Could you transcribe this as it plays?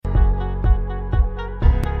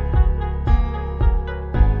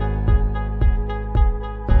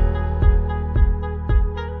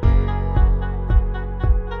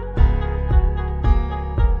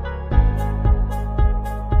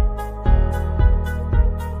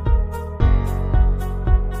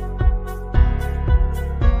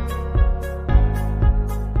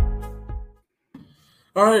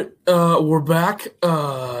All right, we're back.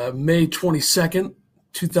 May 22nd,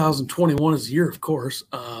 2021 is the year, of course.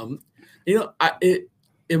 Am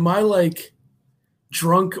I like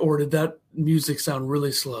drunk or did that music sound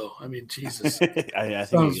really slow? I mean, Jesus, I think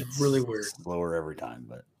sounds it gets really weird. slower every time,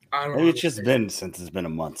 but I don't maybe it's understand. just been since it's been a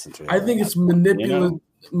month since we. I think it's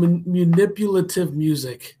manipulative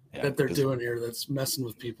music that they're doing here that's messing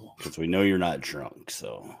with people. Because we know you're not drunk,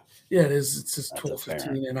 so. Yeah, it is. It's just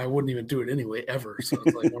 12:15, and I wouldn't even do it anyway, ever. So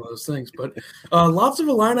it's like one of those things. But lots of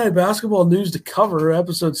Illini basketball news to cover.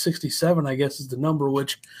 Episode 67, I guess, is the number,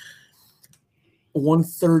 which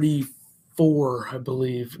 134, I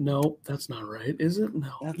believe. No, that's not right. Is it?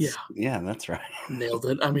 No. Yeah, that's right. Nailed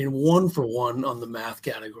it. I mean, 1 for 1 on the math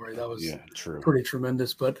category. That was true. Pretty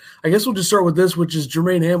tremendous. But I guess we'll just start with this, which is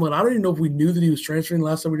Jermaine Hamlin. I don't even know if we knew that he was transferring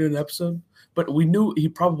last time we did an episode. But we knew he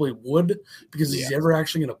probably would because he's ever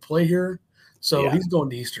actually going to play here. So he's going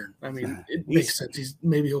to Eastern. I mean, it makes sense.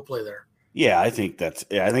 Maybe he'll play there. Yeah, I think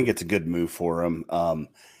it's a good move for him.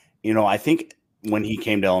 I think when he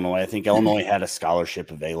came to Illinois, I think Illinois had a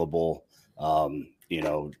scholarship available.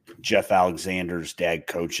 Jeff Alexander's dad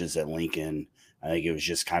coaches at Lincoln. I think it was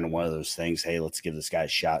just kind of one of those things. Hey, let's give this guy a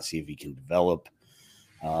shot, see if he can develop.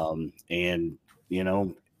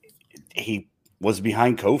 He was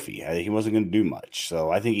behind Kofi. He wasn't going to do much. So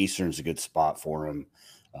I think Eastern's a good spot for him.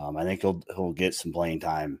 I think he'll get some playing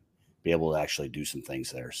time, be able to actually do some things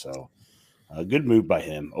there. So a good move by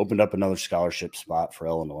him. Opened up another scholarship spot for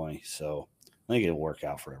Illinois. So I think it'll work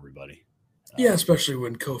out for everybody. Yeah, especially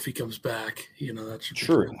when Kofi comes back. That should be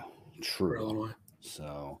true for Illinois.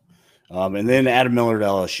 So, and then Adam Miller to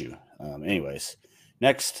LSU. Anyways,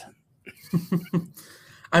 next.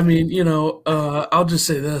 I mean, I'll just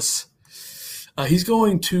say this. He's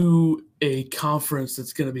going to a conference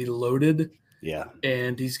that's going to be loaded. Yeah.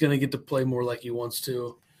 And he's going to get to play more like he wants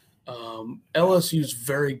to. LSU's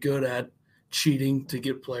very good at cheating to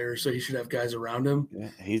get players, so he should have guys around him. Yeah,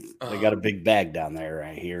 they got a big bag down there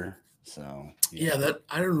right here. So that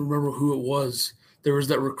I don't remember who it was. There was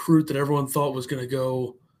that recruit that everyone thought was going to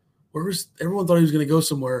go. Everyone thought he was going to go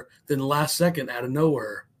somewhere. Then last second, out of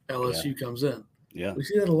nowhere, LSU comes in. Yeah, we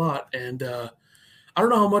see that a lot, and I don't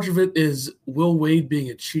know how much of it is Will Wade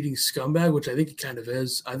being a cheating scumbag, which I think he kind of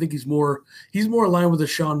is. I think he's more aligned with the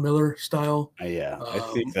Sean Miller style. I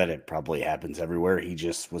think that it probably happens everywhere. He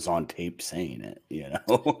just was on tape saying it,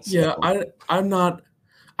 So. Yeah, I don't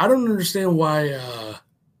understand why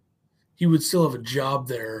he would still have a job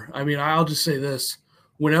there. I mean, I'll just say this.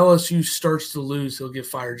 When LSU starts to lose, he'll get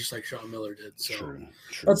fired just like Sean Miller did. So true.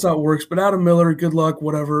 That's how it works. But Adam Miller, good luck,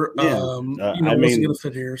 whatever. Yeah. Wasn't going to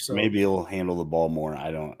fit here. So maybe he'll handle the ball more.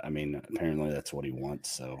 Apparently that's what he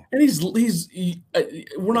wants. So and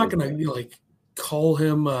we're not going to call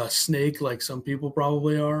him a snake like some people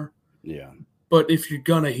probably are. Yeah. But if you're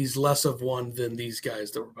gonna, he's less of one than these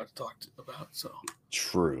guys that we're about to talk about. So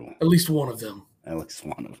true. At least one of them.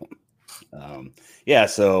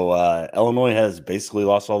 So Illinois has basically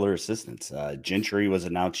lost all their assistants. Gentry was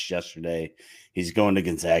announced yesterday. He's going to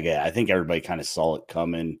Gonzaga. I think everybody kind of saw it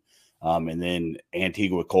coming. And then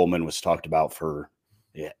Antigua Coleman was talked about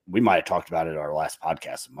we might have talked about it at our last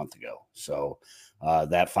podcast a month ago. So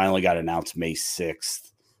that finally got announced May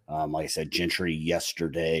 6th. Like I said, Gentry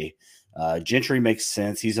yesterday. Gentry makes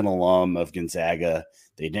sense. He's an alum of Gonzaga.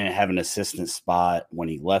 They didn't have an assistant spot when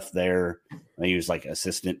he left there. He was like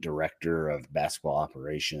assistant director of basketball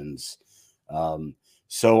operations.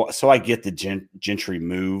 So I get the Gentry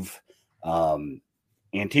move.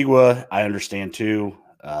 Antigua, I understand too.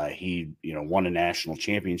 He, won a national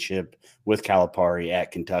championship with Calipari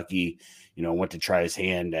at Kentucky. Went to try his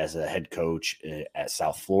hand as a head coach at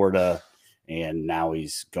South Florida, and now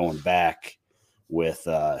he's going back with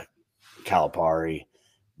Calipari.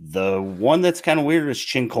 The one that's kind of weird is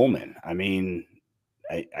Chin Coleman. I mean,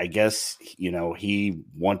 I guess, he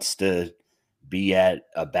wants to be at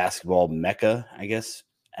a basketball mecca, I guess,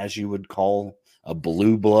 as you would call a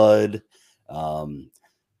blue blood.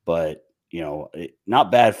 But,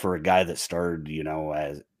 not bad for a guy that started,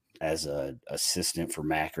 as a assistant for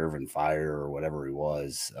Mac Irvin Fire or whatever he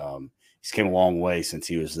was. He's came a long way since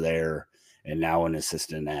he was there and now an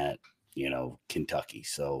assistant at, Kentucky.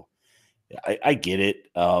 So, I get it.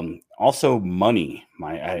 Also, money.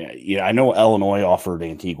 I know Illinois offered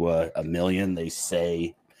Antigua $1 million. They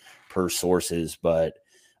say per sources, but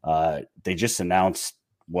they just announced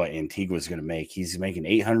what Antigua is going to make. He's making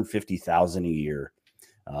 $850,000 a year,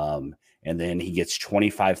 and then he gets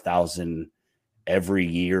 $25,000 every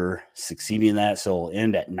year succeeding that. So it'll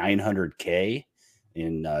end at $900K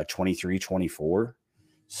in 23-24.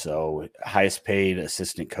 So highest paid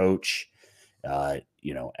assistant coach.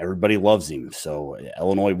 Everybody loves him. So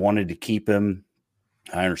Illinois wanted to keep him.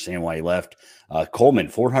 I understand why he left. Coleman,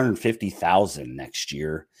 $450,000 next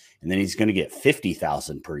year, and then he's going to get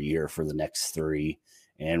 $50,000 per year for the next 3,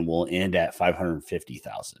 and we'll end at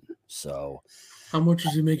 $550,000. So, how much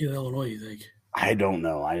is he making in Illinois? You think? I don't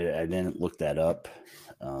know. I didn't look that up.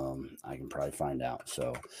 I can probably find out.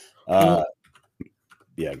 So,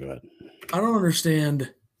 yeah, go ahead. I don't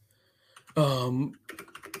understand. I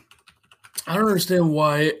don't understand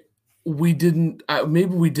why we didn't.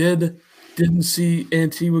 Maybe we didn't see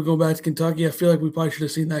Antigua go back to Kentucky. I feel like we probably should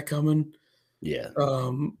have seen that coming. Yeah.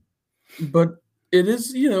 But it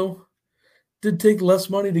is, did take less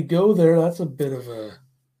money to go there. That's a bit of a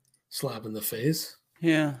slap in the face.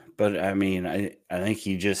 Yeah, but I mean, I think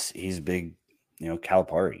he's a big,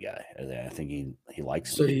 Calipari guy. I think he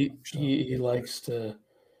likes. So he likes to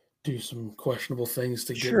do some questionable things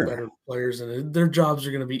to get better players, and their jobs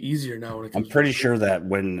are going to be easier now. I'm pretty sure that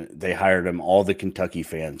when they hired him, all the Kentucky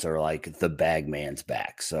fans are like, the bag man's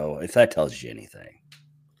back. So if that tells you anything.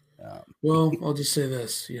 Well, I'll just say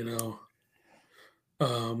this,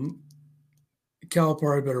 Calipari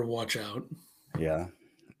better watch out. Yeah.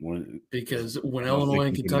 Because when Illinois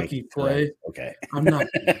and Kentucky play, okay. I'm not.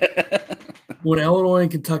 When Illinois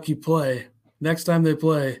and Kentucky play, next time they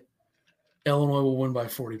play, Illinois will win by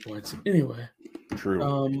 40 points. Anyway.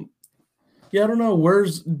 True. Yeah, I don't know.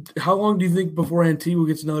 How long do you think before Antigua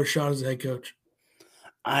gets another shot as a head coach?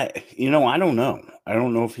 I don't know. I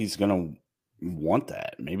don't know if he's going to want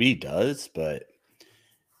that. Maybe he does, but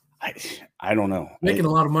I don't know. Making a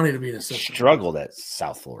lot of money to be an assistant. Struggled at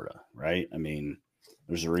South Florida, right? I mean,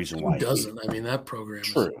 there's a reason why. Who doesn't? I mean, that program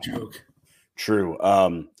is a joke. True.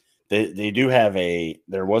 They do have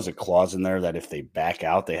there was a clause in there that if they back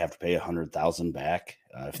out, they have to pay $100,000 back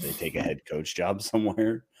if they take a head coach job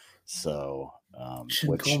somewhere. So,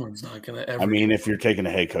 Coleman's not going to ever. I mean, if you're taking a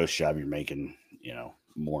head coach job, you're making,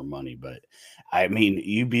 more money. But I mean,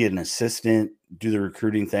 you be an assistant, do the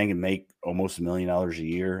recruiting thing, and make almost $1 million a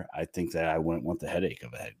year. I think that I wouldn't want the headache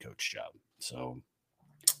of a head coach job. So,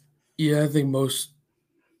 yeah, I think most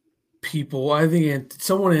people,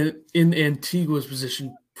 someone in Antigua's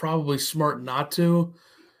position probably smart not to,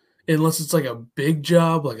 unless it's like a big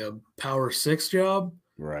job, like a Power 6 job.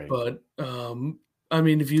 Right. But I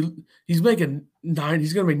mean, he's going to make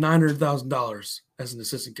 $900,000 as an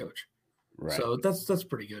assistant coach. Right. So that's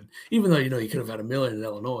pretty good. Even though he could have had $1 million in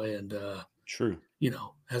Illinois, and true,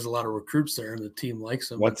 has a lot of recruits there, and the team likes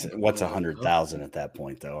him. What's $100,000 at that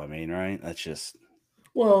point, though? I mean, right? That's just.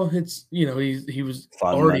 Well, it's he was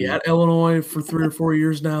already at Illinois for 3 or 4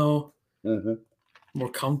 years now. Mm-hmm. More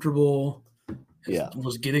comfortable.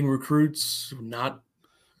 Was getting recruits. Not.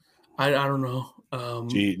 I don't know.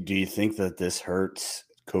 Do you think that this hurts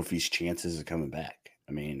Kofi's chances of coming back?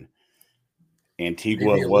 I mean,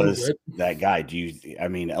 Antigua was that guy.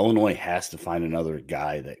 Illinois has to find another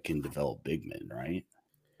guy that can develop big men, right?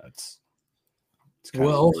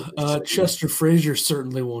 Chester Frazier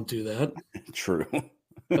certainly won't do that. True.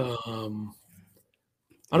 I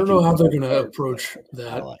don't know how they're going to approach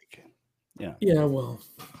that. Yeah. Well,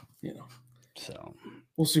 So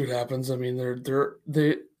we'll see what happens. I mean,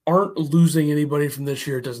 they aren't losing anybody from this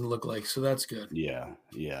year. It doesn't look like, so that's good. Yeah,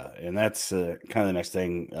 and that's kind of the next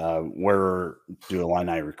thing. Where do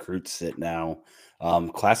Illini recruits sit now?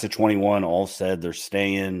 Class of 21 all said they're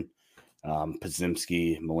staying.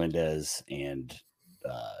 Podziemski, Melendez, and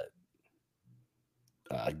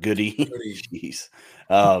Goody. Jeez.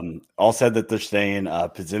 All said that they're staying.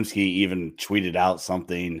 Podziemski even tweeted out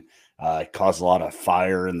something, caused a lot of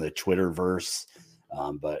fire in the Twitterverse.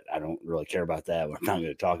 But I don't really care about that. We're not going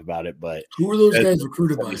to talk about it. But who are those guys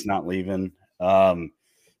recruited by? He's not leaving. I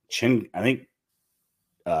think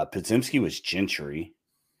Podziemski was Gentry.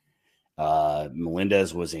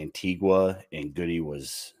 Melendez was Antigua, and Goody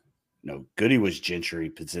was Gentry.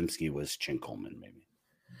 Podziemski was Chin Coleman, maybe.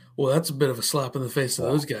 Well, that's a bit of a slap in the face to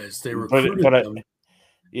those guys. They recruited them,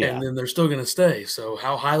 and then they're still going to stay. So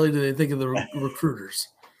how highly do they think of the recruiters?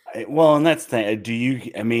 Well, and that's the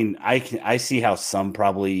thing. I see how some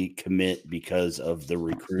probably commit because of the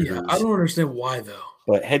recruiters. Yeah, I don't understand why though.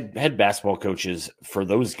 But head basketball coaches for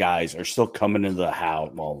those guys are still coming into the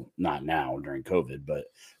house. Well, not now during COVID, but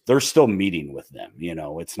they're still meeting with them.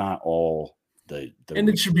 It's not all the and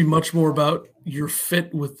it should be much more about your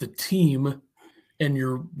fit with the team and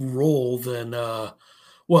your role than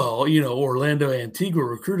Orlando Antigua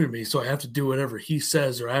recruited me, so I have to do whatever he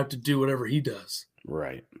says or I have to do whatever he does.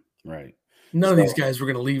 Right. None of these guys were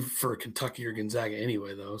going to leave for Kentucky or Gonzaga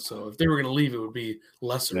anyway, though. So if they were going to leave, it would be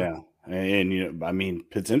lesser. Yeah. And I mean,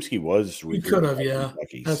 Podziemski was He could have, yeah,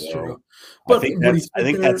 Kentucky, that's so true. I But think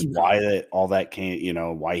that's why all that came.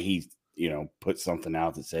 Why he put something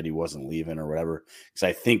out that said he wasn't leaving or whatever. Because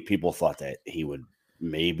I think people thought that he would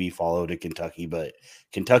maybe follow to Kentucky, but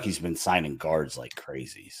Kentucky's been signing guards like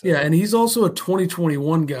crazy. So. Yeah, and he's also a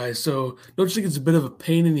 2021 guy, so don't you think it's a bit of a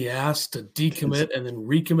pain in the ass to decommit and then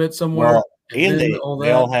recommit somewhere? Well, and they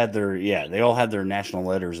all had their national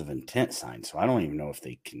letters of intent signed. So I don't even know if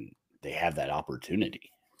they have that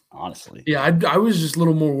opportunity, honestly. Yeah, I was just a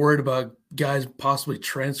little more worried about guys possibly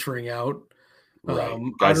transferring out. Right.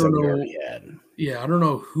 I don't know. Already had. Yeah, I don't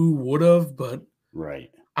know who would have, but right.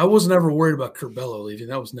 I was never worried about Curbelo leaving.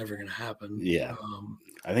 That was never going to happen. Yeah.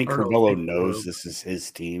 I think Curbelo knows this is his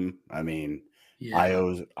team. I mean,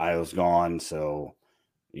 Io's gone, so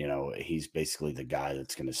he's basically the guy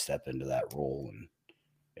that's going to step into that role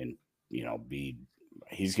and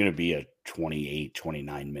he's going to be a 28,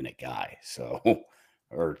 29 minute guy. So,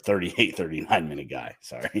 or 38, 39 minute guy.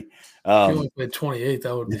 Sorry. If you only played 28,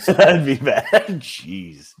 that would be that'd be bad.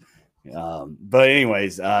 Jeez. But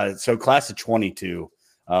anyways, so class of 22,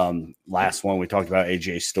 last one we talked about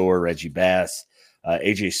AJ Storr, Reggie Bass.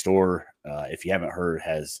 AJ Storr, if you haven't heard,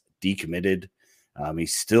 has decommitted.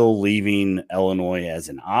 He's still leaving Illinois as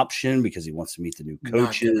an option because he wants to meet the new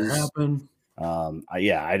coaches.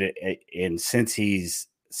 And since he's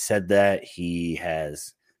said that, he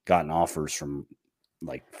has gotten offers from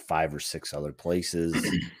like 5 or 6 other places.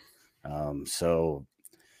 So,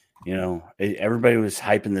 everybody was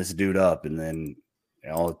hyping this dude up, and then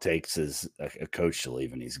all it takes is a coach to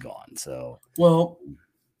leave and he's gone. So, well,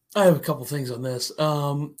 I have a couple things on this.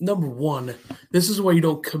 Number one, this is why you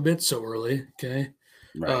don't commit so early. Okay.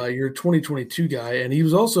 Right. You're a 2022 guy, and he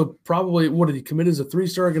was also probably, what did he commit as a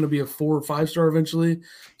 3-star, going to be a 4 or 5-star eventually.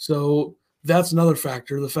 So that's another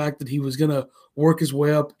factor. The fact that he was going to work his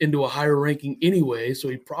way up into a higher ranking anyway. So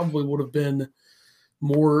he probably would have been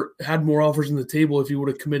had more offers on the table if he would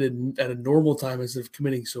have committed at a normal time instead of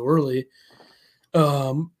committing so early.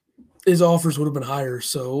 His offers would have been higher.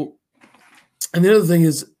 So, and the other thing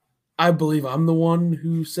is, I believe I'm the one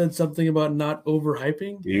who said something about not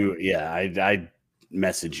overhyping. I'd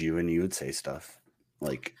message you and you would say stuff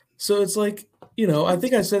like. So it's like, I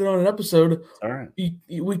think I said it on an episode. All right.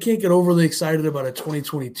 We can't get overly excited about a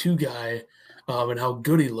 2022 guy and how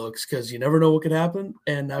good he looks because you never know what could happen.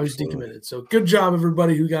 And now he's decommitted. So good job,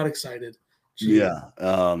 everybody who got excited. Jeez.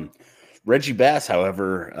 Yeah. Reggie Bass,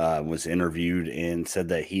 however, was interviewed and said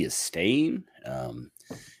that he is staying.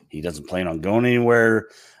 He doesn't plan on going anywhere.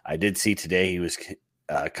 I did see today he was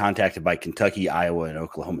contacted by Kentucky, Iowa, and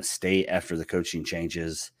Oklahoma State after the coaching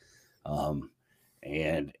changes.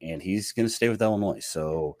 And he's going to stay with Illinois.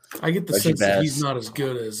 So I get the sense that he's not as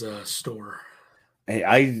good as Storr.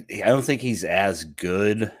 I don't think he's as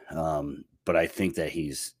good, but I think that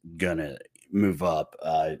he's going to move up.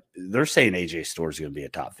 They're saying AJ Storr is going to be a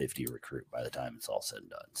top 50 recruit by the time it's all said and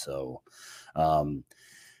done. So,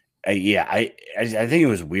 I think it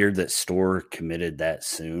was weird that Storr committed that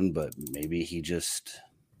soon, but maybe he just,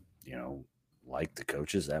 liked the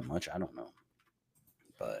coaches that much. I don't know.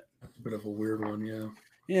 But that's a bit of a weird one, yeah.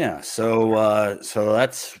 Yeah. So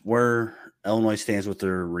that's where Illinois stands with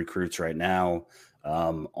their recruits right now.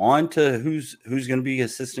 On to who's going to be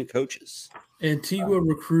assistant coaches. Antigua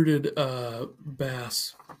recruited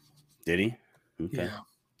Bass. Did he? Okay. Yeah.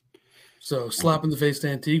 So slap in the face to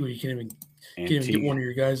Antigua. You can't even get one of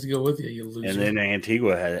your guys to go with you. You lose. And then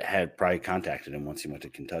Antigua had probably contacted him once he went to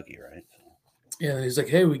Kentucky, right? Yeah, and he's like,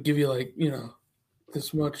 "Hey, we give you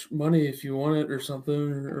this much money if you want it or something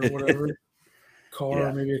or whatever.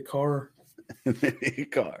 Maybe a car." Maybe a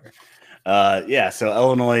car. So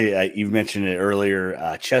Illinois, you mentioned it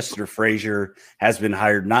earlier. Chester Frazier has been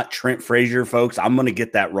hired, not Trent Frazier, folks. I'm going to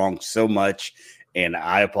get that wrong so much, and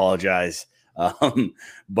I apologize.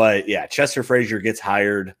 But yeah, Chester Frazier gets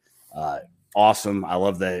hired. Awesome. I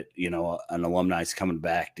love that, an alumni is coming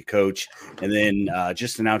back to coach. And then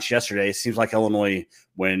just announced yesterday, it seems like Illinois,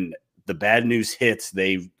 when the bad news hits,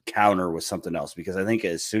 they counter with something else, because I think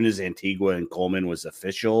as soon as Antigua and Coleman was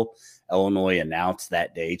official, Illinois announced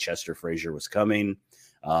that day Chester Frazier was coming.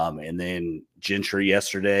 And then Gentry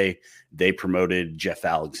yesterday, they promoted Jeff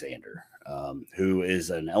Alexander, who is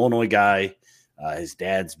an Illinois guy. His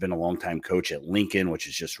dad's been a longtime coach at Lincoln, which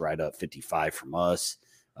is just right up 55 from us.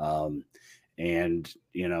 And,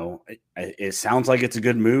 it sounds like it's a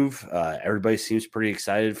good move. Everybody seems pretty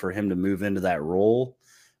excited for him to move into that role.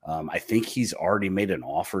 I think he's already made an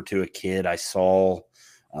offer to a kid I saw.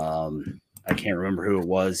 I can't remember who it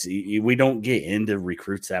was. We don't get into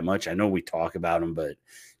recruits that much. I know we talk about them, but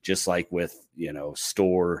just like with,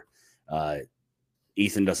 Storr,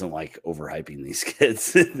 Ethan doesn't like overhyping these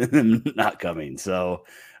kids not coming. So,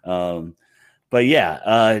 but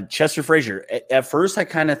yeah, Chester Frazier. At first, I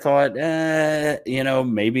kind of thought,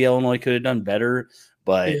 maybe Illinois could have done better,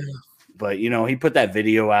 but he put that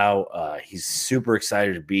video out. He's super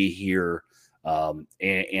excited to be here,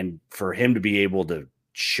 and for him to be able to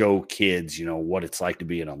show kids, what it's like to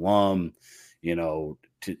be an alum,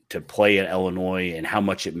 to play at Illinois and how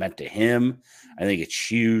much it meant to him. I think it's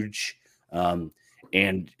huge.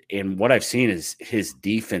 And what I've seen is his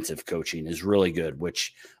defensive coaching is really good,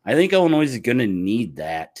 which I think Illinois is going to need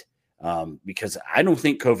that because I don't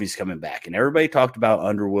think Kofi's coming back. And everybody talked about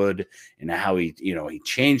Underwood and how he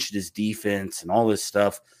changed his defense and all this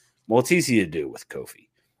stuff. Well, it's easy to do with Kofi.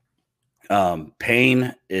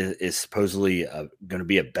 Payne is supposedly going to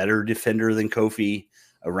be a better defender than Kofi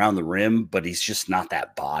around the rim, but he's just not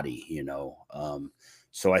that body,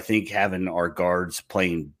 So I think having our guards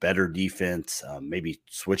playing better defense, maybe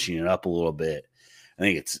switching it up a little bit, I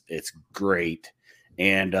think it's great.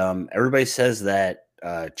 And everybody says that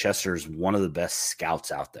Chester's one of the best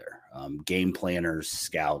scouts out there, game planners,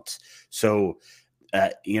 scouts. So,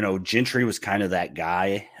 Gentry was kind of that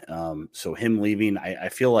guy. So him leaving, I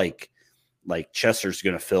feel like Chester's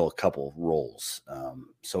going to fill a couple roles.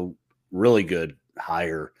 So really good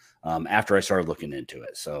hire. After I started looking into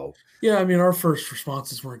it. So yeah, I mean, our first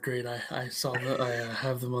responses weren't great. I saw that. I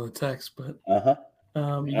have them on the text, but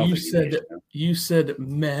you said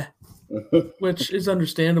meh, which is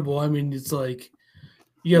understandable. I mean, it's like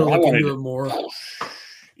you got to look into it more.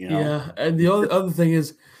 Yeah, and the other thing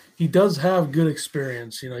is he does have good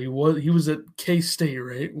experience. He was at K-State,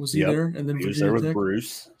 right? Was he there? And then he was there with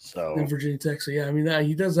Bruce. So and Virginia Tech. So yeah, I mean,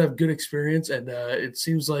 he does have good experience, and it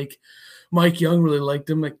seems like Mike Young really liked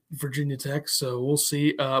him at Virginia Tech, so we'll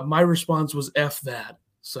see. My response was F that.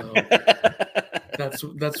 So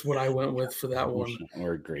that's what I went with for that one.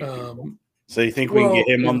 We're great. So you think we can get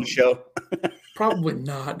him on the show? Probably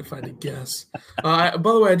not, if I had to guess. By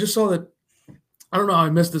the way, I just saw that. I don't know how I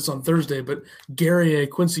missed this on Thursday, but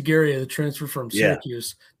Quincy Guerrier, the transfer from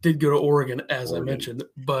Syracuse, did go to Oregon, as I mentioned.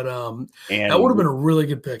 But that would have been a really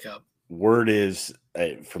good pickup. Word is,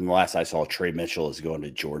 from the last I saw, Trey Mitchell is going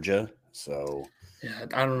to Georgia. So yeah,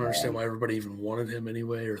 I don't understand why everybody even wanted him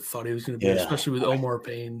anyway or thought he was going to be, especially with Omar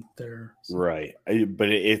Payne there. So. Right, but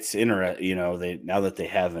it's interesting. Now that they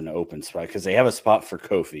have an open spot, because they have a spot for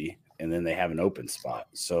Kofi, and then they have an open spot.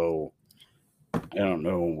 So I don't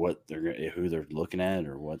know who they're looking at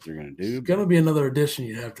or what they're going to do. It's going to be another addition,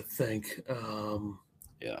 you'd have to think.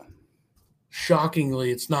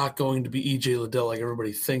 Shockingly, it's not going to be E.J. Liddell like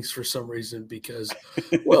everybody thinks for some reason because,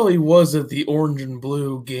 he was at the orange and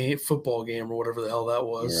blue football game or whatever the hell that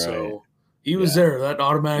was. Right. So he was there. That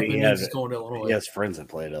automatically means he's going to Illinois. He has friends that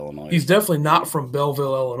play at Illinois. He's definitely not from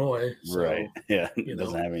Belleville, Illinois. So, right. Yeah. He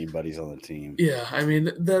doesn't have any buddies on the team. Yeah. I mean,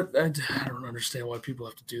 I don't understand why people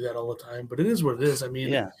have to do that all the time, but it is what it is. I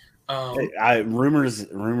mean, rumors,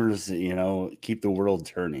 keep the world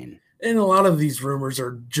turning. And a lot of these rumors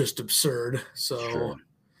are just absurd. So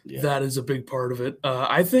that is a big part of it.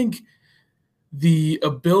 I think the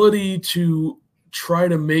ability to try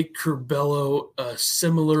to make Curbelo a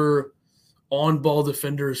similar on-ball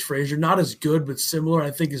defender as Frazier, not as good, but similar, I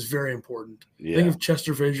think is very important. Yeah. I think if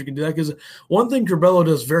Chester Frazier can do that, because one thing Curbelo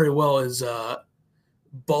does very well is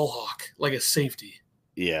ball hawk, like a safety.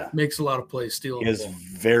 Yeah. Makes a lot of plays stealing. He has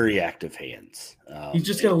very active hands. He's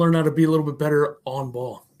just got to learn how to be a little bit better on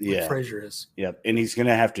ball. Like Frazier is. Yep. And he's going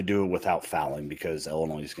to have to do it without fouling because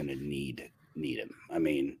Illinois is going to need him. I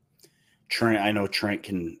mean, I know Trent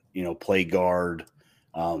can, play guard.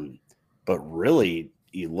 But really,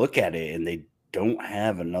 you look at it and they don't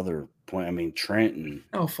have another point. I mean, Trent and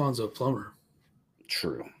Alfonso Plummer.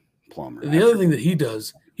 True. Plummer. The other thing that he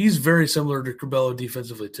does, he's very similar to Curbelo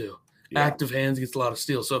defensively too. Yeah. Active hands, gets a lot of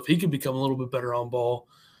steals. So if he could become a little bit better on ball,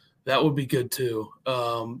 that would be good too.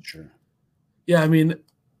 Sure. Yeah, I mean,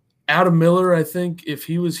 Adam Miller, I think if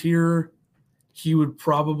he was here, he would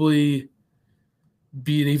probably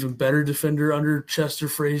be an even better defender under Chester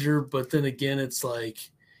Frazier. But then again, it's like,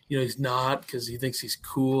 he's not because he thinks he's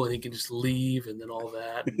cool and he can just leave and then all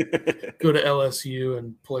that. And go to LSU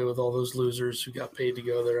and play with all those losers who got paid to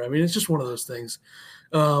go there. I mean, it's just one of those things.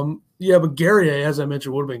 But Guerrier, as I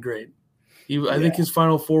mentioned, would have been great. I think his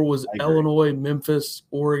Final Four was Illinois, Memphis,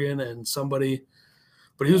 Oregon, and somebody.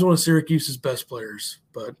 But he was one of Syracuse's best players.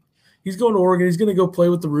 But he's going to Oregon. He's going to go play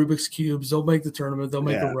with the Rubik's Cubes. They'll make the tournament. They'll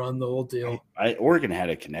make a run, the whole deal. Oregon had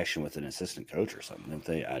a connection with an assistant coach or something, didn't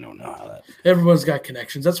they? I don't know how that. Everyone's got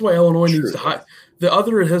connections. That's why Illinois needs to hire. The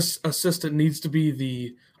other assistant needs to be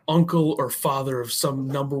the uncle or father of some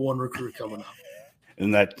number one recruit coming up.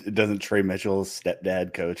 And that doesn't Trey Mitchell's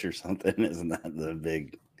stepdad coach or something? Isn't that the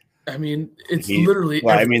big? I mean, it's literally.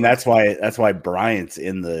 Well, I mean, that's why Bryant's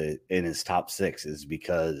in his top 6 is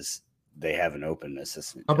because they have an open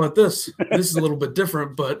assistant. How about this? This is a little bit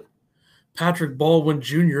different, but Patrick Baldwin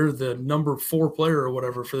Jr., the number 4 player or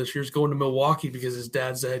whatever for this year, is going to Milwaukee because his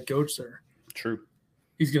dad's the head coach there. True.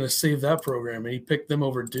 He's going to save that program, and he picked them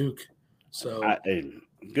over Duke. So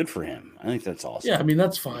good for him. I think that's awesome. Yeah, I mean,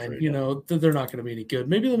 that's fine. You know, they're not going to be any good.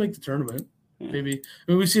 Maybe they'll make the tournament. Yeah. Maybe.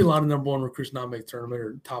 I mean, we see a lot of number 1 recruits not make the tournament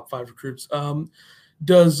or top 5 recruits.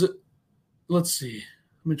 Let's see.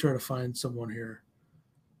 Let me try to find someone here.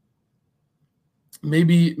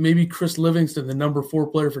 Maybe Chris Livingston, the number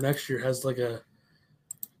 4 player for next year, has like a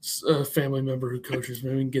family member who coaches.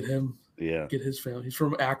 Maybe we can get him. Yeah. Get his family. He's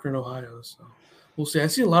from Akron, Ohio. So we'll see. I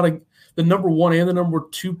see a lot of the number 1 and the number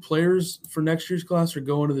 2 players for next year's class are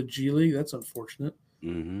going to the G League. That's unfortunate.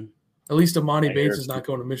 Mm-hmm. At least Amani Bates is not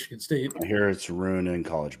going to Michigan State. I hear it's ruining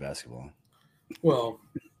college basketball. Well,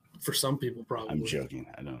 for some people, probably. I'm joking.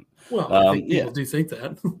 I don't. Well, I think people do think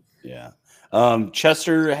that. Yeah.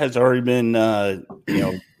 Chester has already been,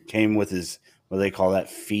 came with his, what do they call that,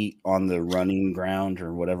 feet on the running ground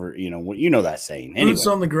or whatever, that saying. Anyway. Boots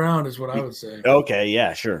on the ground is what I would say. Okay.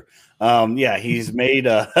 Yeah, sure. He's made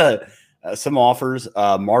some offers.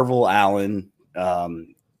 Marvel Allen,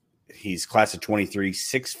 he's class of 23,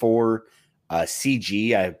 6'4",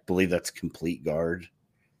 CG. I believe that's complete guard.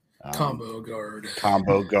 Combo guard.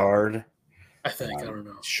 I think. I don't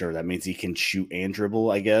know. Sure. That means he can shoot and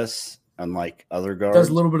dribble, I guess. Unlike other guards. Does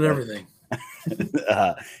a little bit of everything.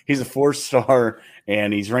 He's a 4-star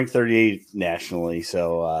and he's ranked 38 nationally.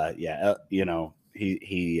 So,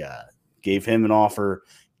 he gave him an offer.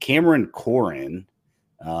 Cameron Corin,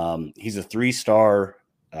 he's a 3-star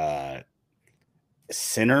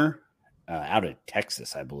center out of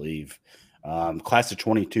Texas, I believe. Class of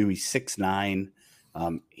 22, he's 6'9".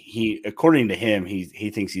 According to him,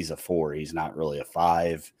 he thinks he's a 4. He's not really a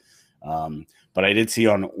 5. But I did see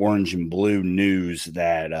on Orange and Blue News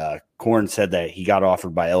that Corn said that he got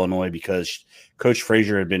offered by Illinois because Coach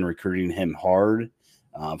Frazier had been recruiting him hard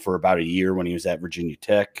for about a year when he was at Virginia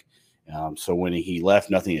Tech. So when he left,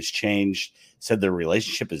 nothing has changed. Said their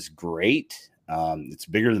relationship is great. It's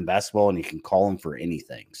bigger than basketball, and you can call him for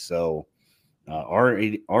anything. So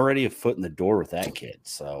already a foot in the door with that kid.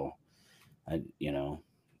 So,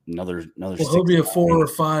 another. Well, he'll be a 4 or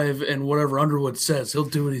 5, and whatever Underwood says, he'll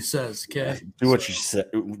do what he says. Okay, do what you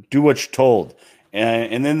said. Do what you're told.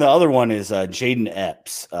 And then the other one is Jaden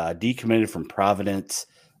Epps, decommitted from Providence,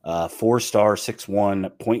 4-star,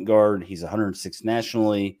 6'1" point guard. He's 106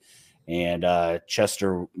 nationally, and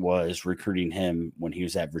Chester was recruiting him when he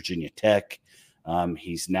was at Virginia Tech.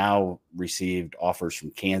 He's now received offers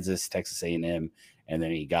from Kansas, Texas A&M, and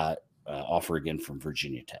then he got offer again from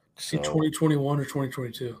Virginia Tech. So, 2021 or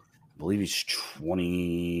 2022? I believe he's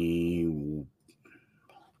 20.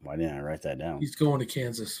 Why didn't I write that down? He's going to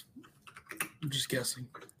Kansas. I'm just guessing.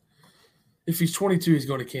 If he's 22, he's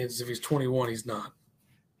going to Kansas. If he's 21, he's not.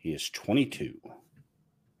 He is 22.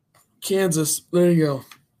 Kansas. There you go.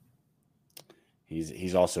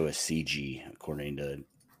 He's also a CG, according to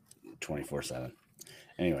 24/7.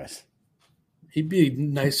 Anyways. He'd be a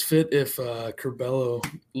nice fit if Curbelo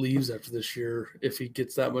leaves after this year, if he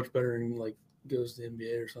gets that much better and goes to the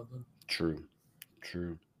NBA or something. True.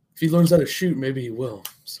 If he learns how to shoot, maybe he will.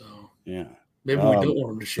 So yeah, maybe we don't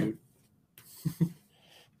want him to shoot.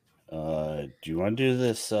 Do you want to do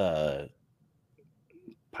this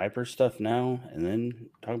Piper stuff now and then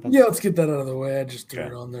talk about? Yeah, let's get that out of the way. I just threw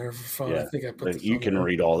it on there for fun. Yeah, I think I put. You can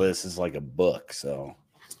read all this. It's like a book. So.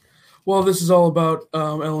 Well, this is all about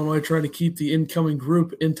Illinois trying to keep the incoming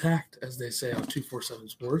group intact, as they say on 247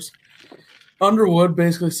 Sports. Underwood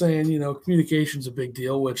basically saying, communication's a big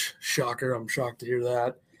deal, which, shocker, I'm shocked to hear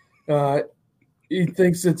that. He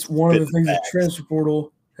thinks it's one of the things that transfer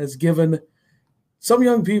portal has given some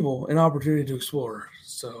young people an opportunity to explore.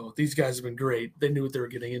 So these guys have been great. They knew what they were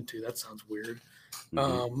getting into. That sounds weird.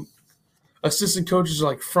 Mm-hmm. Assistant coaches are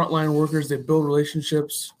like frontline workers. They build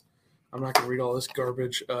relationships. I'm not going to read all this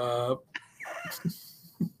garbage.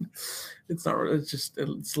 It's not.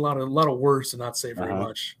 It's a lot of words to not say very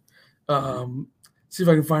much. See if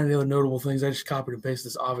I can find any other notable things. I just copied and pasted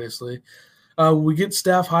this. Obviously, we get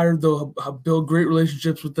staff hired. They'll build great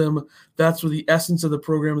relationships with them. That's where the essence of the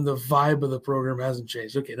program and the vibe of the program hasn't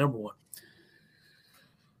changed. Okay, number 1.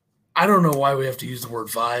 I don't know why we have to use the word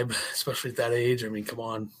vibe, especially at that age. I mean, come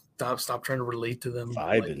on. Stop trying to relate to them.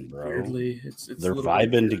 Vibing, bro. Weirdly. They're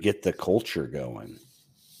vibing to get the culture going.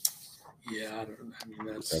 Yeah,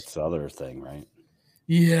 that's the other thing, right?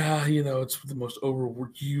 Yeah, it's the most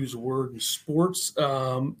overused word in sports.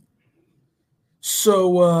 So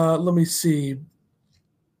let me see.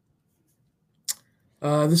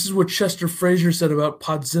 This is what Chester Frazier said about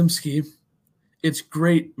Podzimski. It's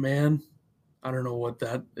great, man. I don't know what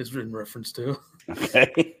that is in reference to.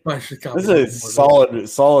 Okay. I should This is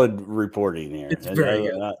solid reporting here. It's very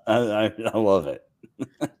good. I love it.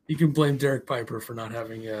 You can blame Derek Piper for not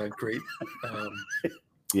having a great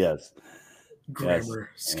yes grammar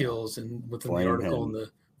skills and within blame the article him. and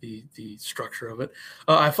the structure of it.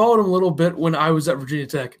 I followed him a little bit when I was at Virginia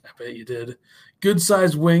Tech. I bet you did. Good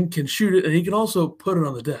sized wing, can shoot it, and he can also put it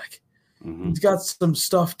on the deck. Mm-hmm. He's got some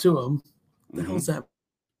stuff to him. What the hell's that?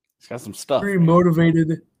 He's got some stuff. Very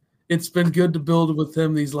motivated. It's been good to build with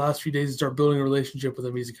him these last few days and start building a relationship with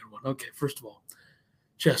him. He's a good one. Okay, first of all,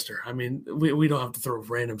 Chester. I mean, we don't have to throw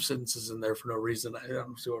random sentences in there for no reason. I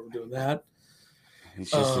don't see why we're doing that.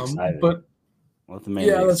 He's just excited. But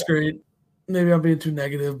that's great. Maybe I'm being too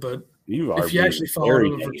negative, but if you actually follow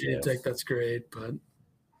him at Virginia Tech, that's great. But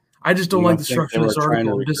I just don't like the structure of this article. Trying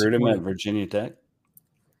to recruit him at Virginia Tech.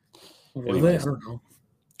 Were they? I don't know.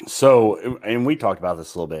 So, and we talked about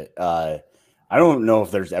this a little bit. I don't know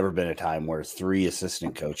if there's ever been a time where 3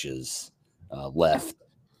 assistant coaches left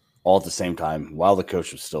all at the same time while the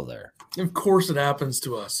coach was still there. Of course, it happens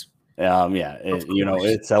to us.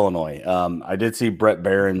 It's Illinois. I did see Brett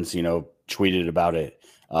Barons, tweeted about it.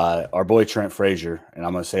 Our boy Trent Frazier, and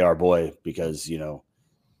I'm going to say our boy because,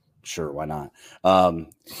 sure, why not?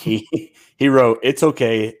 He wrote, "It's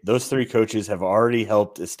okay. Those 3 coaches have already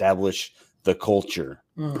helped establish the culture.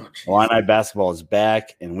 Illini basketball is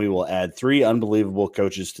back, and we will add 3 unbelievable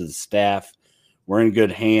coaches to the staff. We're in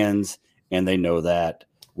good hands, and they know that.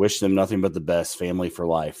 Wish them nothing but the best. Family for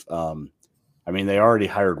life." They already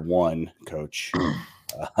hired 1 coach,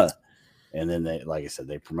 and then they, like I said,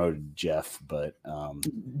 they promoted Jeff. But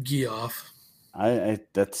Geoff, I'm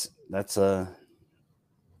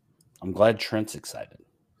glad Trent's excited.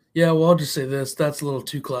 Yeah, well, I'll just say this: that's a little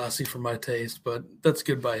too classy for my taste, but that's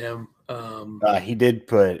good by him. He did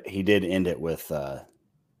end it with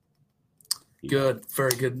good,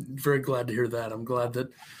 very good, very glad to hear that. I'm glad that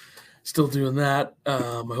still doing that.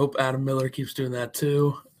 I hope Adam Miller keeps doing that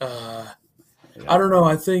too. I don't know.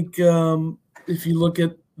 I think if you look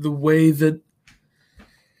at the way that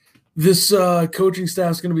this coaching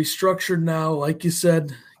staff is going to be structured now, like you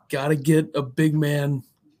said, got to get a big man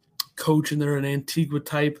coach in there, an Antigua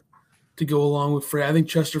type to go along with Frey. I think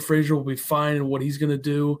Chester Frazier will be fine in what he's going to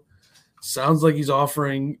do. Sounds like he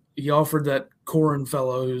offered that Corin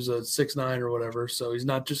fellow who's a 6'9" or whatever, so he's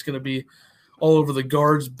not just going to be all over the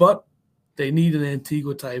guards, but they need an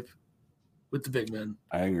Antigua type with the big men.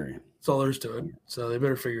 I agree. That's all there is to it. So they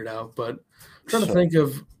better figure it out. But I'm trying to think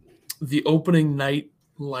of the opening night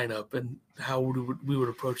lineup and how we would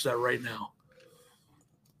approach that right now.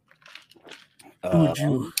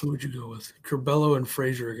 Who would you go with? Curbelo and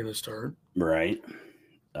Frazier are going to start. Right.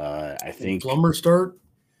 I think Plummer start.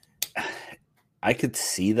 I could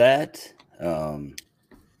see that. And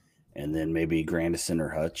then maybe Grandison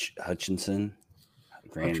or Hutchinson.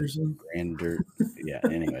 Grander. Yeah,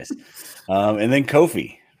 anyways. And then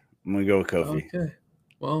Kofi. I'm going to go with Kofi. Okay.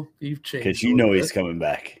 Well, you've changed. Because he's coming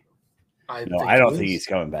back. I don't think he's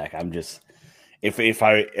coming back. I'm just if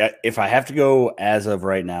I have to go as of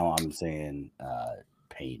right now, I'm saying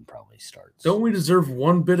Payne probably starts. Don't we deserve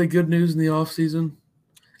one bit of good news in the offseason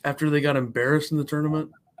after they got embarrassed in the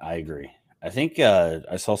tournament? I agree. I think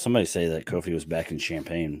I saw somebody say that Kofi was back in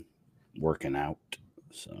Champaign working out.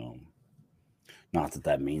 So not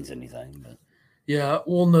that means anything, but yeah,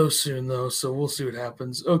 we'll know soon though, so we'll see what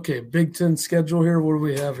happens. Okay, Big Ten schedule here. What do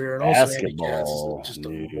we have here? And basketball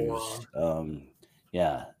news.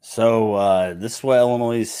 Yeah. So this is what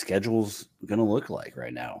Illinois' schedule's going to look like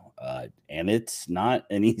right now, and it's not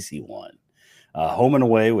an easy one. Home and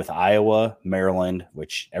away with Iowa, Maryland,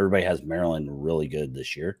 which everybody has Maryland really good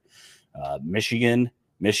this year. Michigan,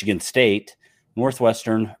 Michigan State,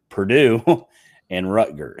 Northwestern, Purdue, and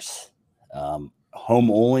Rutgers.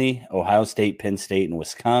 Home only, Ohio State, Penn State, and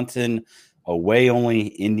Wisconsin. Away only,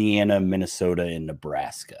 Indiana, Minnesota, and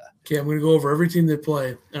Nebraska. Okay, I'm going to go over every team they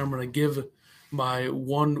play, and I'm going to give my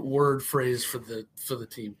one-word phrase for the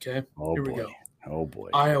team. Okay, here we go. Oh boy.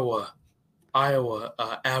 Iowa,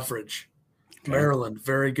 average. Okay. Maryland,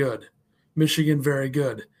 very good. Michigan, very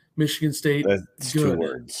good. Michigan State, that's good. 2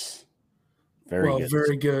 words.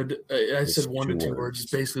 Very good. I said 1 to 2 words. It's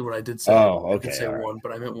basically what I did say. Oh, okay. I did say 1,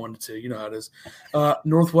 but I meant 1 to 2. You know how it is.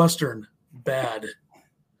 Northwestern, bad.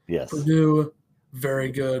 Yes. Purdue, very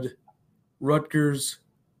good. Rutgers,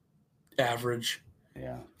 average.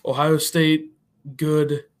 Yeah. Ohio State,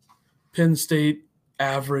 good. Penn State,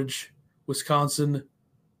 average. Wisconsin,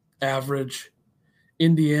 average.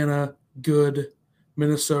 Indiana, good.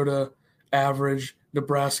 Minnesota, average.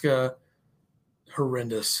 Nebraska,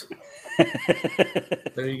 horrendous.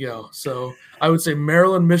 There you go. So I would say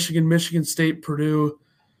Maryland, Michigan, Michigan State, Purdue,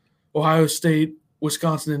 Ohio State,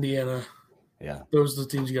 Wisconsin, Indiana. Yeah. Those are the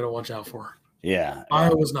teams you got to watch out for. Yeah.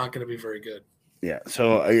 Iowa's not going to be very good. Yeah.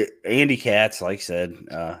 So Andy Katz, like I said,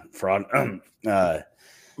 fraud.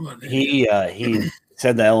 He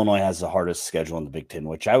said that Illinois has the hardest schedule in the Big Ten,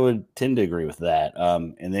 which I would tend to agree with that.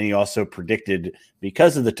 And then he also predicted,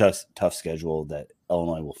 because of the tough schedule, that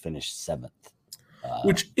Illinois will finish 7th.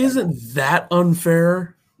 Which isn't that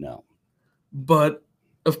unfair. No. But,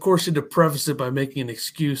 of course, you had to preface it by making an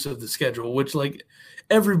excuse of the schedule, which, like,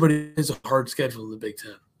 everybody has a hard schedule in the Big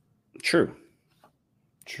Ten. True.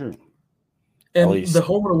 And the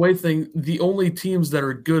home and away thing, the only teams that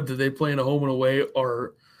are good that they play in a home and away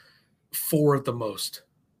are 4 at the most.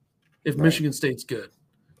 If right. Michigan State's good.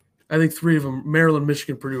 I think 3 of them, Maryland,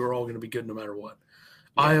 Michigan, Purdue, are all going to be good no matter what.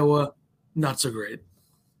 Yeah. Iowa, not so great.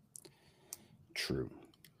 True.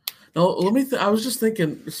 Now, let me I was just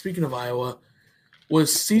thinking, speaking of Iowa, was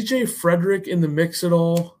CJ Frederick in the mix at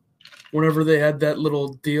all whenever they had that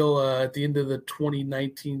little deal at the end of the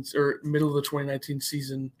 2019 or middle of the 2019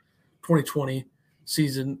 season, 2020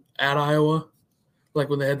 season at Iowa? Like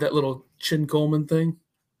when they had that little Chin Coleman thing?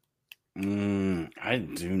 I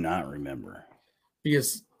do not remember.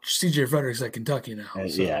 Because CJ Frederick's at Kentucky now.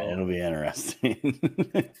 So yeah, it'll be interesting.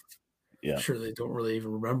 Yeah, I'm sure they don't really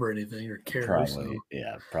even remember anything or care. Probably, so.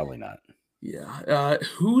 Yeah, probably not. Yeah,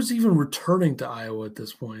 who's even returning to Iowa at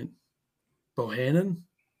this point? Bohannon?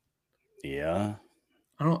 Yeah,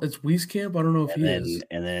 I don't. It's Wieskamp. I don't know if he is.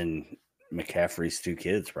 And then McCaffrey's 2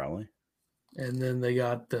 kids probably. And then they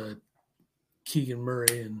got Keegan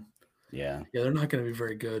Murray and yeah, they're not going to be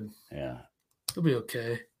very good. Yeah, they'll be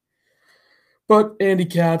okay. But Andy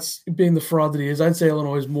Katz, being the fraud that he is, I'd say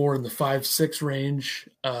Illinois is more in the 5-6 range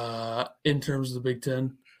in terms of the Big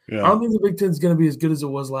Ten. Yeah. I don't think the Big Ten is going to be as good as it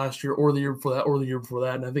was last year or the year before that or the year before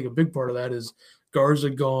that. And I think a big part of that is Garza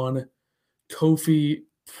gone, Kofi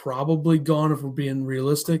probably gone if we're being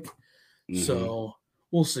realistic. Mm-hmm. So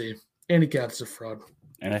we'll see. Andy Katz is a fraud.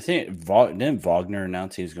 And I think didn't Wagner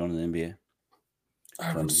announce he was going to the NBA?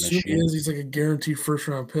 I would assume he is. He's like a guaranteed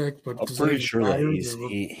first-round pick, but I'm pretty sure that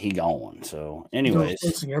he gone. So, anyways,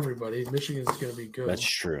 facing everybody, Michigan's going to be good. That's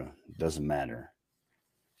true. It doesn't matter.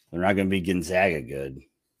 They're not going to be Gonzaga good.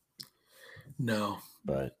 No,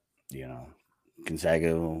 but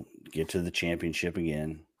Gonzaga will get to the championship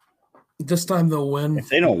again. This time they'll win. If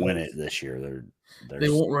they don't win it this year, they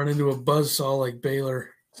won't run into a buzzsaw like Baylor.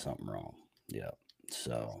 Something wrong. Yeah.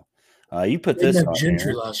 So. You put this on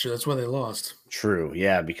Gentry last year. That's why they lost. True.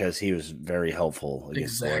 Yeah, because he was very helpful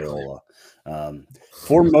against Loyola.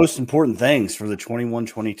 4 most important things for the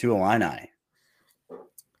 21-22 Illini.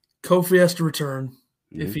 Kofi has to return.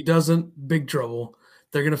 Mm-hmm. If he doesn't, big trouble.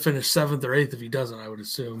 They're going to finish 7th or 8th if he doesn't, I would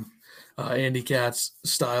assume. Andy Katz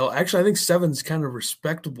style. Actually, I think 7's kind of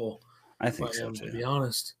respectable. I think so, too. To be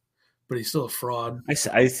honest. But he's still a fraud.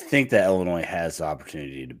 I think that Illinois has the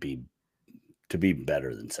opportunity to be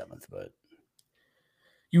better than 7th, but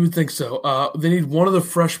you would think so. They need one of the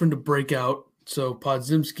freshmen to break out. So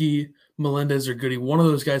Podzimski, Melendez, or Goody. One of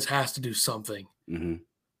those guys has to do something. Mm-hmm.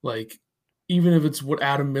 Like, even if it's what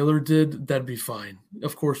Adam Miller did, that'd be fine.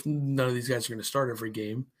 Of course, none of these guys are going to start every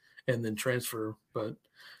game and then transfer, but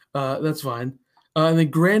that's fine. And then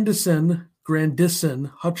Grandison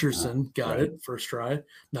Hutcherson got it first try.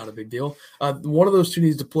 Not a big deal. One of those two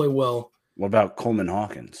needs to play well. What about Coleman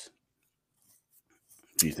Hawkins?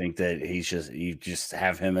 Do you think that you just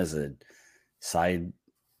have him as a side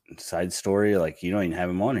story? Like, you don't even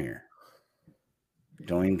have him on here.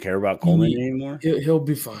 Don't even care about Coleman anymore? He'll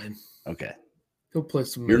be fine. Okay. He'll play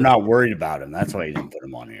some. You're not worried about him. That's why you didn't put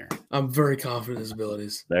him on here. I'm very confident in his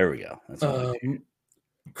abilities. There we go. That's all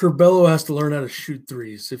Curbelo has to learn how to shoot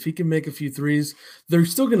threes. If he can make a few threes, they're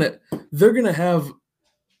gonna have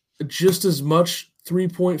just as much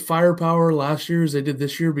 3-point firepower last year as they did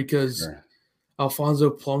this year because Alfonso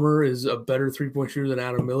Plummer is a better 3-point shooter than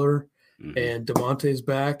Adam Miller, and DeMonte's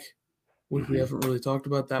back, which we haven't really talked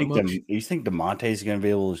about that much. You think DeMonte's going to be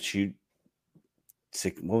able to shoot?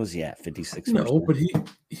 What was he at? 56%? No, but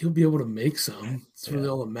he'll be able to make some. That's really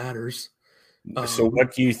all that matters. So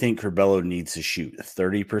what do you think Curbelo needs to shoot?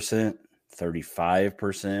 30%?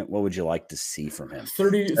 35%? What would you like to see from him?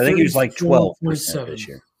 30. I think he was like 12% this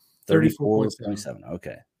year. 34.7.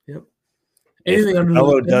 Okay. Yep. Anything under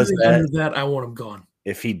that, I want him gone.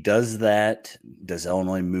 If he does that, does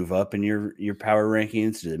Illinois move up in your power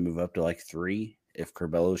rankings? Do they move up to like 3 if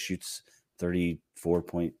Curbelo shoots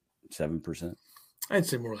 34.7%. I'd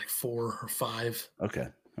say more like 4 or 5. Okay.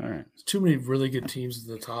 All right. There's too many really good teams at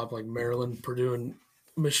the top, like Maryland, Purdue, and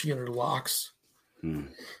Michigan are locks.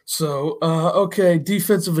 So, okay,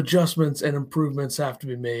 defensive adjustments and improvements have to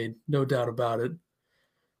be made, no doubt about it.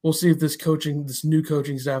 We'll see if this new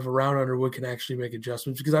coaching staff around Underwood can actually make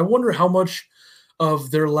adjustments, because I wonder how much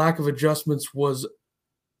of their lack of adjustments was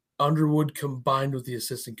Underwood combined with the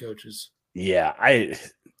assistant coaches. Yeah,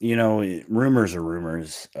 rumors are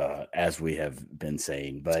rumors, as we have been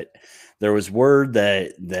saying, but there was word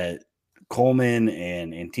that Coleman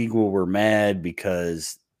and Antigua were mad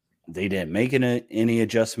because they didn't make any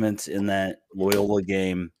adjustments in that Loyola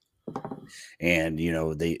game. And,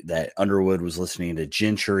 that Underwood was listening to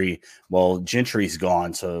Gentry. Well, Gentry's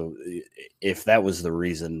gone. So if that was the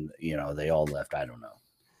reason, they all left, I don't know.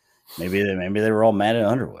 Maybe they were all mad at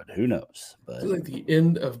Underwood. Who knows? But it's like the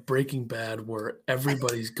end of Breaking Bad, where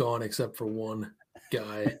everybody's gone except for one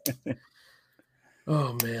guy.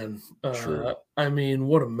 Oh man. I mean,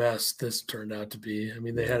 what a mess this turned out to be. I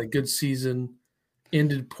mean, they had a good season,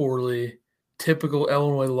 ended poorly. Typical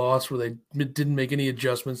Illinois loss where they didn't make any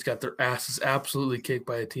adjustments, got their asses absolutely kicked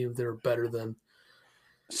by a team they were better than.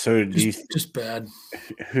 So just bad.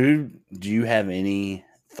 Who do you have any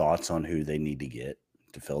thoughts on who they need to get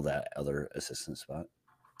to fill that other assistant spot?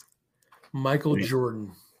 Michael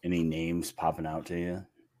Jordan. Any names popping out to you?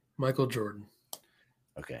 Michael Jordan.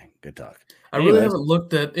 Okay, good talk. I really haven't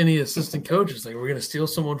looked at any assistant coaches. Like, we're going to steal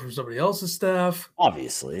someone from somebody else's staff.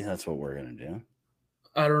 Obviously, that's what we're going to do.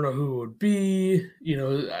 I don't know who it would be.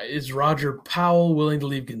 Is Roger Powell willing to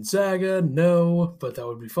leave Gonzaga? No, but that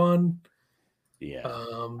would be fun. Yeah.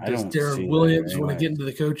 Does Darren Williams want to get into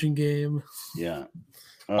the coaching game? Yeah.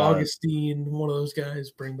 Augustine, one of those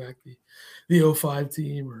guys, bring back the 05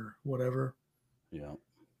 team or whatever. Yeah.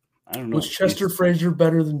 I don't know. Was Chester Frazier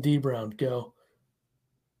better than D Brown? Go.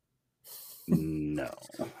 No.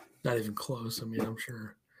 Not even close. I mean, I'm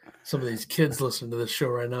sure some of these kids listening to this show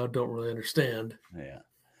right now don't really understand. Yeah.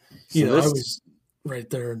 So I was right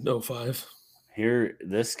there in 05. Here,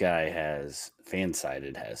 this guy has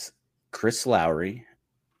Chris Lowry.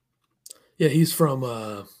 Yeah, he's from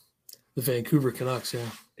the Vancouver Canucks. Yeah,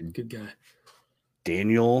 good guy.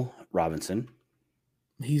 Daniel Robinson.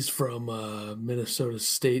 He's from Minnesota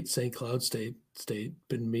State, St. Cloud State,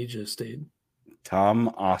 Bemidji State. Tom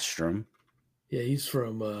Ostrom. Yeah, he's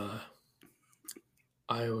from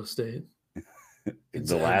Iowa State.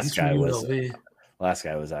 Last guy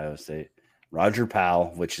was Iowa State. Roger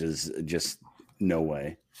Powell, which is just no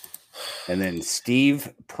way. And then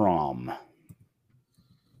Steve Prom.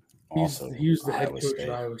 He was the head coach at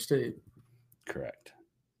Iowa State. Correct.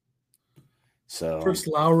 So Chris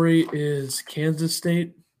Lowry is Kansas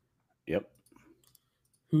State. Yep.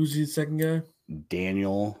 Who's the second guy?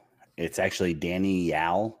 Daniel. It's actually Danny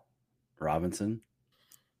Yao Robinson.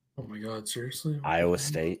 Oh my God! Seriously? Iowa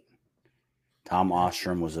State. Tom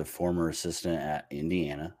Ostrom was a former assistant at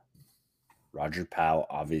Indiana. Roger Powell,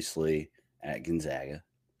 obviously, at Gonzaga.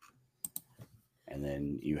 And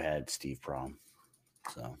then you had Steve Prom.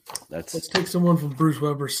 So let's take someone from Bruce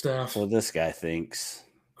Weber's staff. Well, this guy thinks.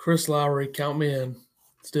 Chris Lowry, count me in.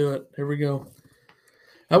 Let's do it. Here we go.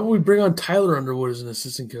 How about we bring on Tyler Underwood as an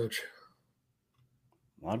assistant coach?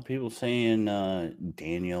 A lot of people saying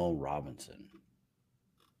Daniel Robinson.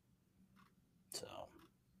 So,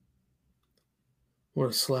 what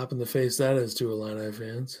a slap in the face that is to Illini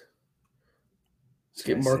fans. Let's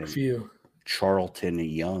get Mark Few. Charlton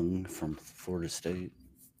Young from Florida State.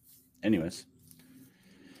 Anyways,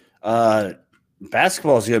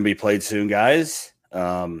 basketball is going to be played soon, guys.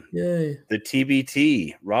 Yay! The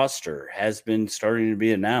TBT roster has been starting to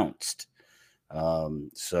be announced.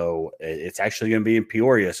 So it's actually going to be in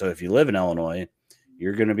Peoria. So if you live in Illinois,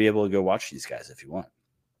 you're going to be able to go watch these guys if you want.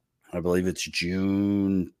 I believe it's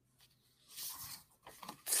June.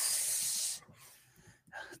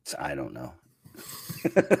 I don't know.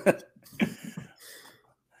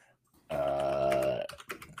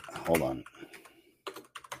 Hold on.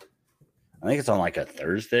 I think it's on like a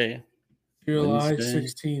Thursday. July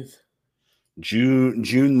 16th.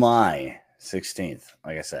 July 16th,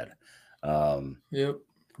 like I said. Yep.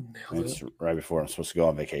 It's right before I'm supposed to go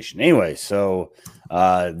on vacation. Anyway, so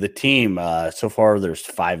the team, so far there's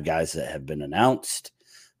 5 guys that have been announced.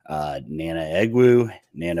 Nana Egwu,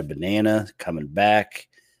 Nana Banana coming back.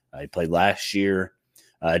 He played last year.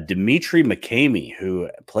 Dimitri McCamey, who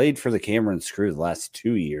played for the Cameron Screw the last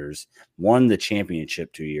 2 years, won the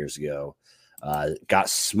championship 2 years ago. Got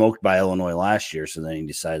smoked by Illinois last year, so then he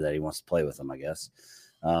decided that he wants to play with them, I guess.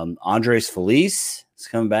 Andres Felice is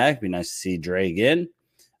coming back. Be nice to see Dre again.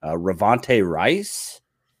 Ravante Rice,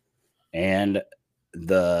 And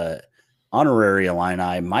the honorary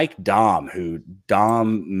Illini, Mike Dom, who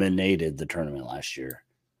dominated the tournament last year,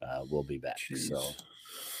 will be back. Jeez. So,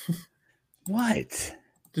 what?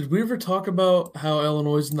 Did we ever talk about how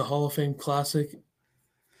Illinois is in the Hall of Fame Classic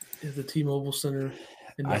at the T-Mobile Center?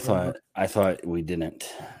 I thought we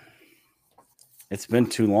didn't. It's been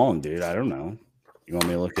too long, dude. I don't know. You want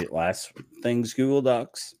me to look at last things Google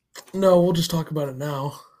Docs? No, we'll just talk about it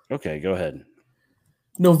now. Okay, go ahead.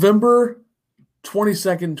 November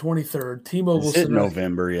 22nd, 23rd, T-Mobile Is it Center.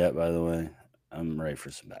 November yet, by the way? I'm ready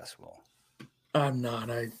for some basketball. I'm not.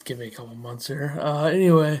 Give me a couple months here.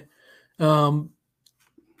 Anyway,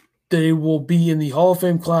 they will be in the Hall of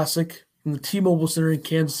Fame Classic in the T-Mobile Center in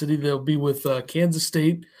Kansas City. They'll be with Kansas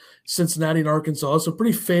State, Cincinnati, and Arkansas. So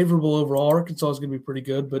pretty favorable overall. Arkansas is going to be pretty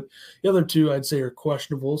good, but the other two I'd say are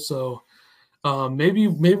questionable. So maybe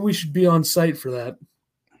we should be on site for that.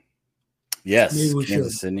 Yes,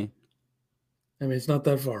 Kansas City. I mean, it's not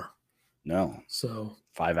that far. No. So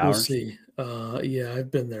 5 hours. We'll see. Yeah, I've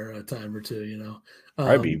been there a time or two, you know.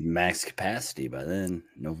 Probably be max capacity by then,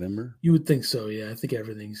 November. You would think so, yeah. I think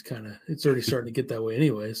everything's it's already starting to get that way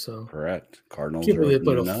anyway. So correct. Cardinals. Can't believe they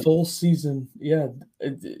played a full season. Yeah,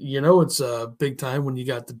 it's a big time when you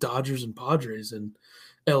got the Dodgers and Padres in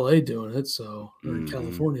LA doing it. So or in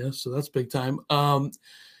California, so that's big time. I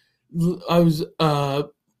was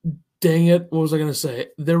dang it, what was I going to say?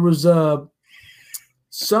 There was a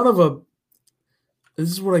son of a. This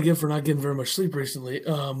is what I get for not getting very much sleep recently.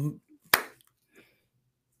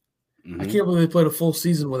 I can't believe they played a full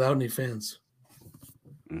season without any fans.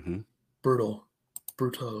 Brutal.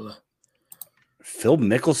 Phil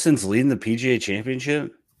Mickelson's leading the PGA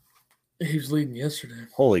Championship? He was leading yesterday.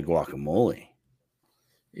 Holy guacamole.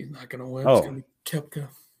 He's not going to win. It's going to be Koepka.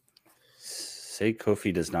 Say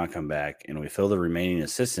Kofi does not come back, and we fill the remaining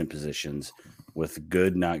assistant positions with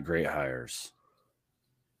good, not great hires.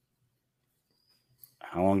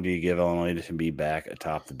 How long do you give Illinois to be back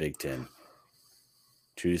atop the Big Ten?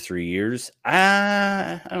 2 to 3 years?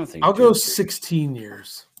 I don't think. I'll go 16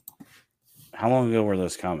 years. How long ago were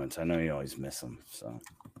those comments? I know you always miss them, so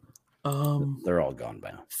they're all gone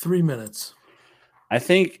by now. 3 minutes. I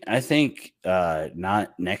think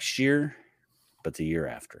not next year, but the year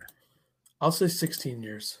after. I'll say 16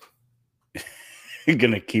 years. You're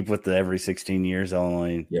gonna keep with the every 16 years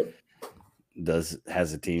Illinois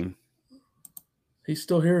has a team. He's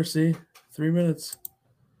still here. See, 3 minutes.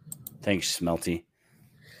 Thanks, Smelty.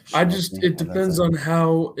 It depends on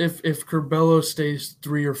how if Curbelo stays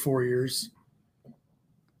 3 or 4 years.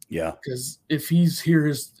 Yeah, because if he's here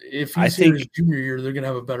his junior year, they're gonna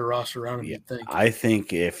have a better roster around him. Yeah, I think. I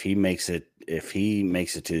think if he makes it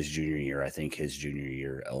to his junior year, I think his junior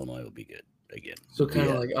year Illinois will be good again. So kind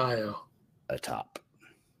of like Io, a top,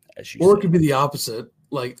 as you. Or say. it could be the opposite.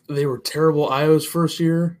 Like they were terrible Io's first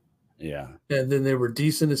year. Yeah. And then they were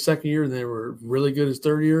decent his second year, and they were really good his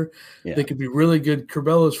third year. Yeah. They could be really good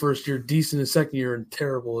Curbelo's first year, decent his second year, and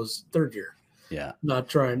terrible his third year. Yeah. Not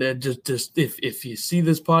trying to just if you see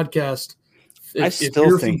this podcast, if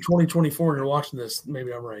you're from 2024 and you're watching this,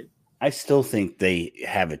 maybe I'm right. I still think they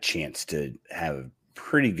have a chance to have a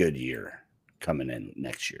pretty good year coming in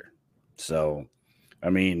next year. So, I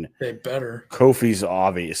mean, they better. Kofi's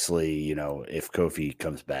obviously, if Kofi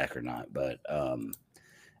comes back or not, but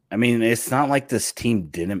I mean, it's not like this team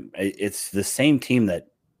didn't. It's the same team that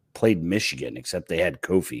played Michigan, except they had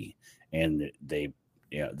Kofi, and they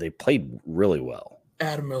played really well.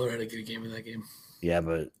 Adam Miller had a good game in that game. Yeah,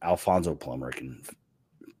 but Alfonso Plummer can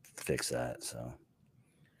fix that. So,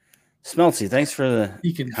 Smelty, thanks for the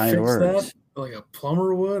he can kind fix words. That like a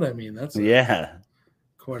plumber would. I mean, that's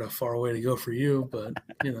quite a far way to go for you, but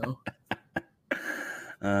good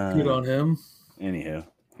on him. Anywho,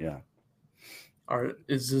 yeah. All right,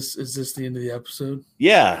 is this the end of the episode?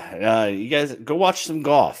 Yeah, you guys go watch some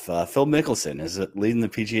golf. Phil Mickelson is leading the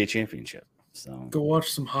PGA Championship. So go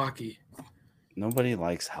watch some hockey. Nobody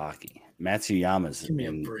likes hockey. Matsuyama's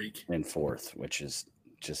in fourth, which is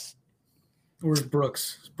just. Where's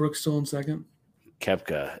Brooks? Is Brooks still in second?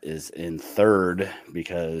 Koepka is in third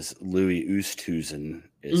because Louis Oosthuizen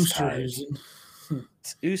is tied.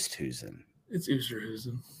 It's Oosthuizen. It's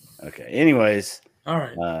Oosterhuizen. Okay. Anyways. All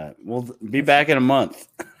right. We'll be back in a month.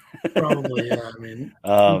 Probably, yeah. I mean,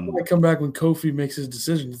 we'll probably come back when Kofi makes his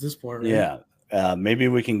decision at this point, right? Yeah. Maybe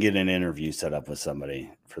we can get an interview set up with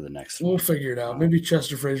somebody for the next one. We'll figure it out. Maybe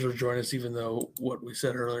Chester Fraser will join us, even though what we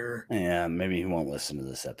said earlier. Yeah, maybe he won't listen to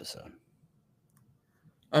this episode.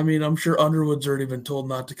 I mean, I'm sure Underwood's already been told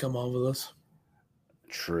not to come on with us.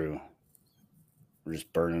 True. We're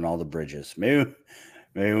just burning all the bridges. Maybe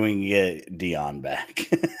we can get Dion back.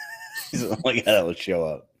 He's the only guy that will show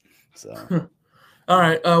up. So. All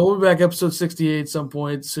right, we'll be back episode 68 some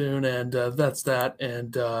point soon, and that's that.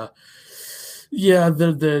 And I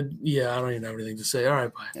don't even have anything to say. All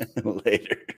right, bye. Later.